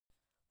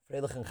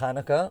Freilich and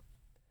Chanukah.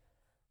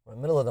 We're in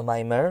the middle of the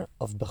Maimer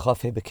of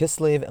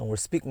Bekeslו, and we're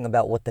speaking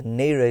about what the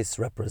Neres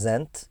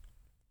represent.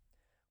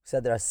 We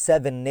said there are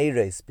 7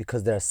 Neres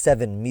because there are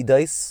 7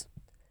 midos,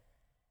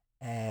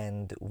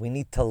 and we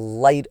need to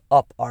light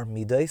up our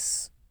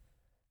midos.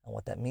 And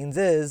what that means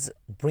is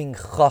bring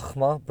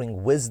chachma,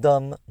 bring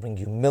wisdom, bring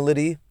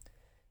humility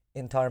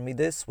into our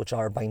midos, which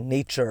are by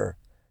nature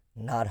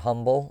not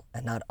humble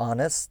and not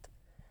honest.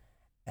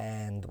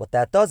 And what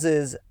that does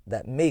is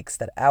that makes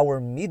that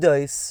our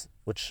midos,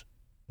 which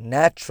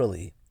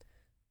naturally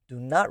do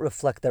not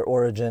reflect their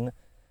origin,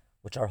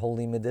 which are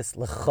holy midos,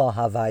 lecha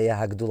havaya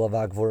hagdula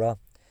v'agvura,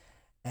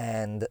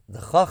 and the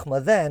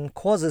chachma then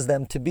causes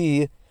them to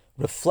be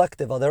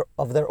reflective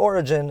of their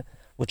origin,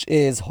 which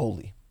is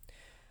holy.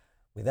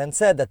 We then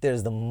said that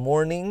there's the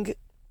morning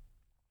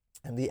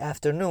and the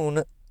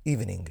afternoon,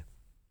 evening.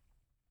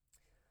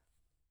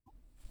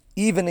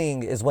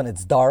 Evening is when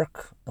it's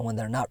dark and when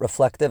they're not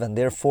reflective, and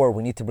therefore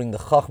we need to bring the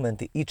chachma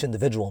into each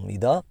individual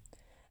midah.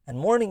 And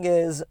morning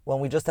is when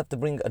we just have to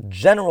bring a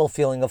general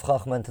feeling of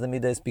chachma into the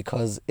midas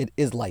because it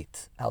is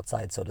light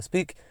outside, so to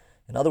speak.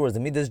 In other words, the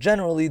midas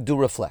generally do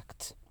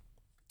reflect.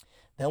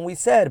 Then we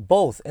said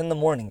both in the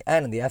morning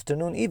and in the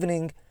afternoon,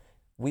 evening,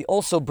 we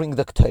also bring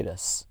the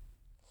k'tores.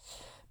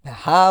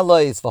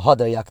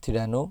 והדר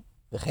יקטירנה,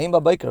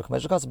 בבקר,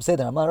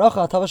 בסדר,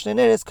 המערכה,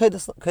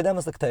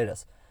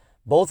 הטבת,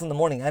 both in the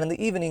morning and in the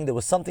evening, there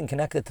was something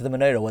connected to the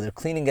menorah, whether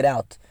cleaning it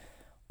out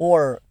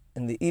or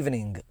in the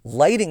evening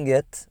lighting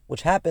it,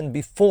 which happened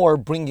before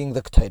bringing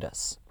the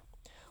k'tores.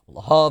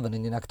 What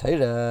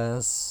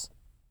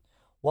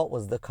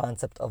was the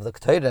concept of the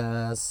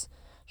k'tores?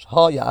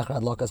 Shaya,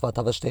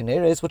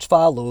 Adlak, which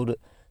followed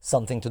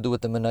something to do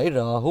with the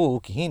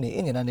menorah.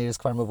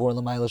 מבואר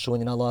למעלה, שהוא,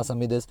 ענין,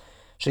 המדות,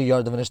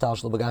 שירדו,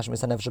 ונשתלשלו, בגשמיות,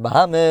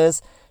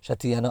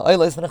 שתהיינה,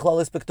 עולות,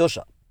 ונכללות,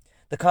 בקדושה.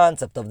 The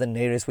concept of the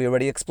Neros we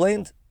already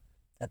explained,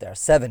 that there are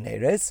 7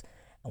 Neros,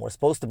 and we're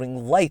supposed to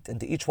bring light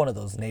into each one of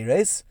those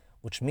Neros,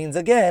 which means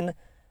again,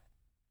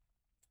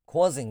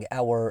 causing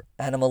our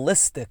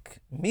animalistic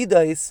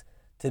midas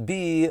to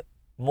be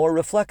more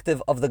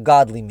reflective of the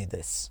godly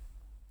midas.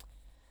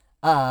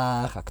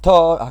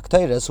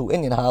 Aqtaras, who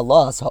Inyan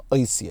ha'alas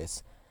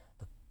ha'oisies.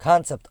 The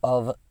concept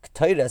of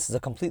Qtaras is a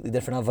completely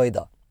different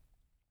avodah.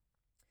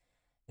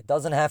 It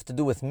doesn't have to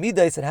do with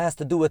midas, it has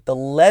to do with the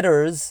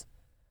letters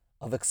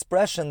of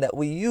expression that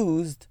we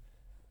used,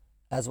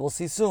 as we'll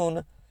see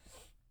soon,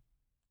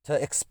 to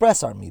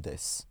express our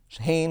midas.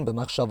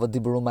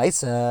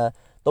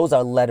 Those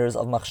are letters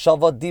of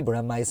machshava, dibur,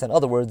 and maisa. In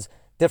other words,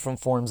 different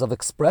forms of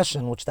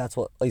expression, which that's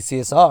what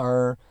oisies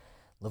are.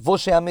 The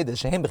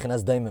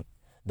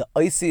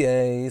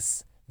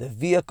oisies, the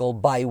vehicle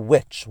by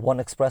which one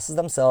expresses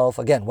themselves,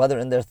 again, whether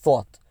in their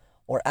thought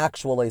or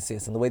actual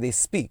oisies, in the way they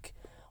speak,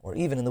 or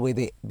even in the way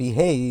they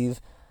behave,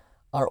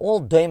 are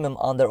all daimim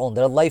on their own.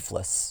 They're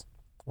lifeless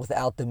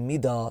without the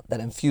midah that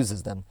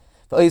infuses them.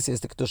 The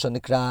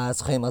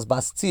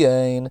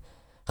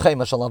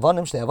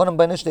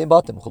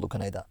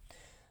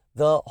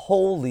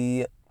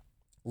holy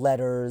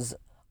letters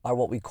are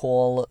what we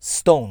call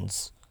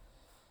stones.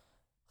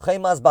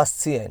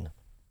 The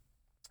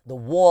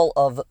wall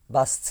of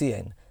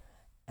Bastien.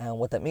 And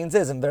what that means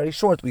is, in very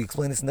short, we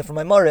explain this in different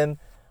Maimarim,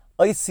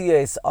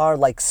 oisies are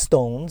like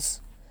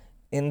stones,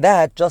 in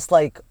that just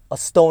like a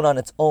stone on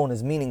its own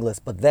is meaningless,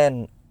 but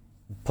then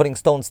putting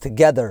stones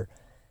together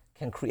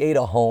can create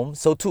a home,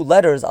 so too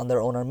letters on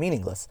their own are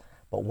meaningless.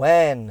 But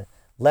when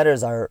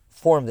letters are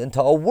formed into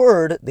a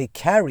word, they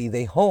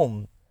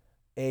home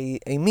a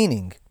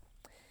meaning.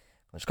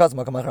 It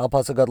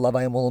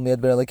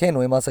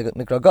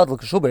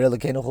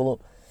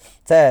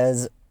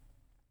says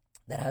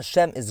that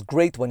Hashem is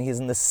great when He is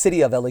in the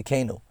city of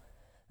Elokeinu.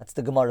 That's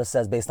the Gemara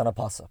says based on a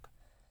pasuk.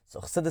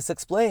 So Chassidus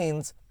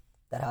explains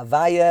that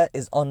Havaya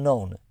is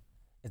unknown.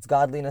 It's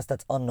godliness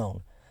that's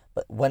unknown.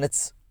 But when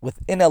it's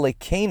within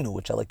Elokeinu,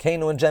 which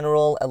Elokeinu in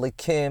general,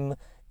 Elokim,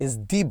 is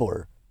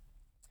Dibur.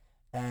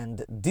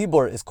 And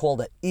Dibur is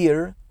called an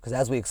ear, because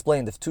as we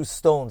explained, if 2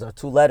 stones are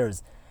 2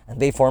 letters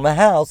and they form a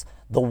house,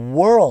 the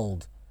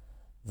world,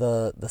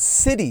 the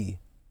city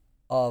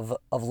of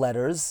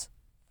letters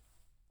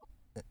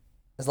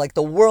is like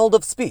the world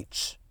of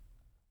speech.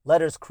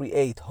 Letters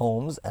create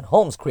homes, and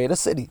homes create a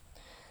city.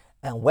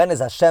 And when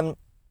is Hashem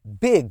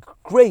big,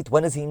 great?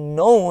 When is He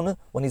known?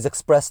 When He's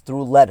expressed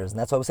through letters. And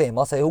that's why we say,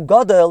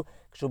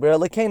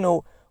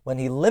 when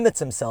He limits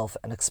Himself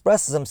and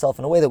expresses Himself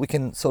in a way that we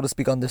can, so to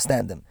speak,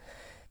 understand Him.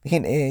 So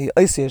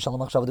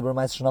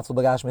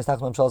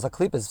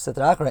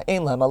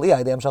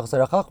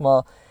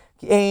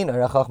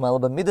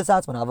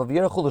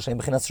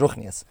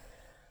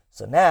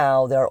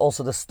now there are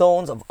also the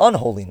stones of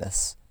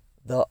unholiness,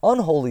 the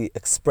unholy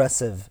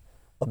expressive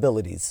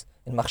abilities.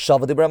 In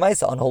machshava dibur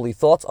maisa, unholy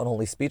thoughts,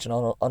 unholy speech,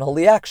 and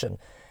unholy action.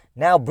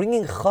 Now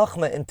bringing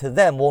chachma into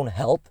them won't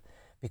help,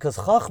 because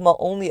chachma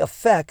only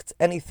affects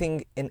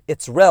anything in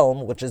its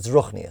realm, which is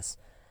ruchnius.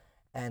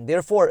 And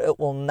therefore it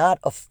will not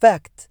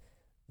affect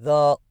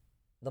the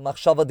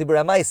machshava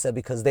dibur maisa,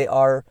 because they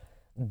are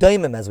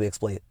daimim, as we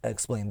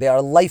explained. They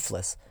are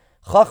lifeless.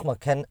 Chachma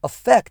can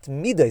affect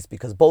midas,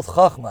 because both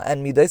Chachma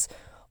and midas,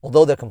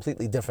 although they're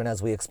completely different,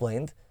 as we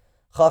explained,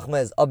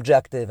 Chachma is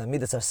objective and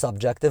midas are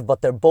subjective,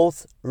 but they're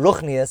both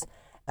ruchnias,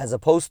 as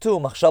opposed to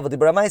machshava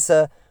dibra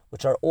maisa,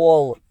 which are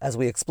all, as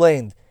we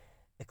explained,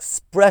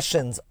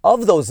 expressions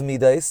of those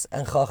midas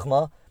and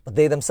Chachma, but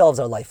they themselves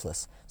are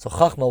lifeless. So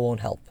Chachma won't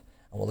help.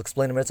 And we'll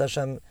explain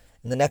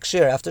in the next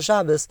year, after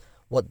Shabbos,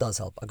 what does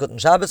help. A good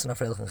Shabbos and a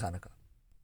Freilich and Chanukah.